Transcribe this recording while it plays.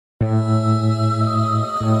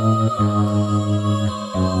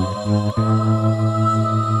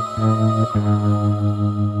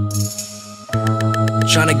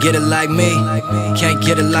Tryna get it like me, can't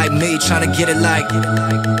get it like me. Tryna get it like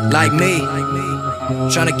me.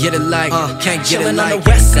 Tryna get it like, can't get it like. On the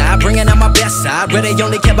west side, bringing out my best side, where they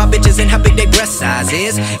only care about bitches and how big they breast size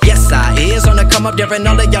is. Yes, I is on the come up there and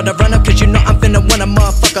all of y'all to run up, cause you know I'm finna win a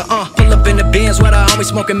motherfucker. Pull up in the Benz where the homies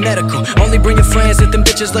smoking medical. Only bring your friends if them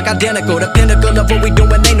bitches look identical. The pinnacle of what we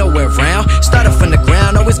doing ain't nowhere around. Started from the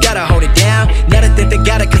ground, always gotta hold it down. Now they think they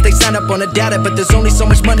got it cause they sign up on the data, but there's only so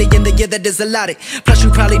much money in the year that is allotted. Plus you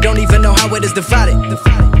probably don't even know how it is divided.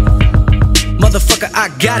 Motherfucker, I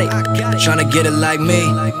got it. Tryna get it like me,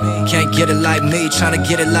 can't get it like me. Tryna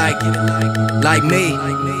get it like me.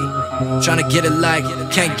 Tryna get it like,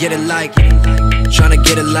 can't get it like. Tryna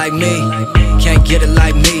get it like me, can't get it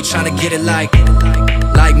like me. Tryna get it like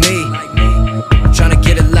me. Tryna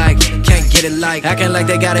get it like, can't get it like. Acting like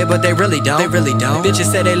they got it, but they really don't. They really don't.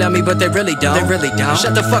 Bitches say they love me, but they really don't. They really don't.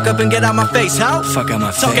 Shut the fuck up and get out my face, ho. Fuck out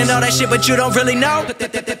my face. Talking all that shit, but you don't really know. Put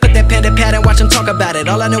that pen to pad and watch them talk about it.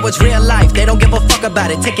 All I know is real life, they don't give a fuck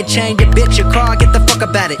about it. Take your chain, your bitch, your car, get the fuck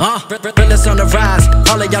about it. Realest on the rise,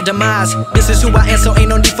 all of y'all demise. This is who I am, so ain't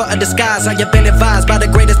no need for a disguise. I have been advised by the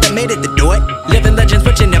greatest that made it to do it. Living legends,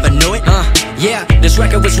 but you never knew it. Yeah, this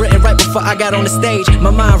record was written right before I got on the stage.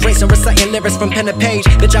 My mind racing, reciting lyrics from pen to page.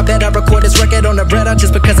 Bitch, I bet I record this record on the Beretta.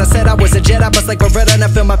 Just because I said I was a Jedi, bust like Beretta and I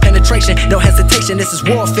feel my penetration. No hesitation, this is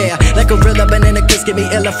warfare. Like a gorilla, banana kiss, get me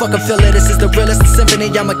ill, I fucking feel it. This is the realest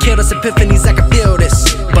symphony, I'ma kill this epiphanies, I can feel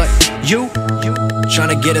this. But you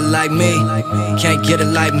tryna get it like me, can't get it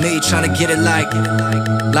like me. Tryna get it like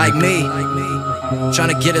me.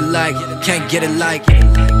 Tryna get it like, can't get it like.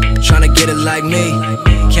 Tryna get it like me,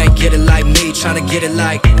 can't get it like me. Tryna get it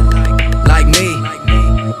like me.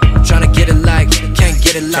 Tryna get it like, can't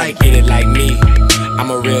get it like. Get it like me,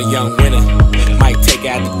 I'm a real young winner. Might take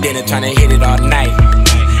out to dinner, tryna hit it all night.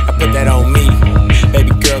 I put that on me,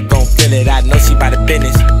 baby girl gon' feel it. I know she bout the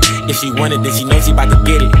business. If she want it, then she knows she bout to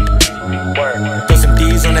get it. Throw some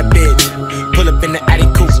D's on that bitch, pull up in the Audi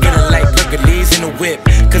coupe, feeling like Hercules in the whip.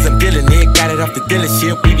 Cause I'm dealing it, got it off the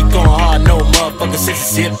dealership. We be going hard, no motherfucker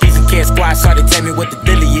censorship. Piece of cat squad, started tell me what the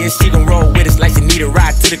dilly is. She gon' roll with us like she need a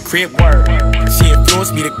ride to the crib. She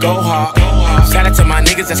influenced me to go hard. Shout out to my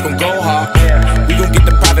niggas that's gon' go hard. We gon' get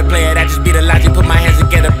the private player, that just be the logic. Put my hands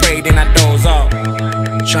together, pray, then I doze off.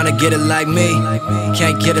 Tryna get it like me,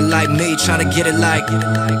 can't get it like me. Tryna get it like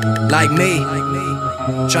me.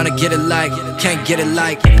 Tryna get it like, can't get it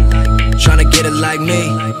like. Tryna get it like me,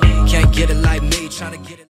 can't get it like me. Tryna get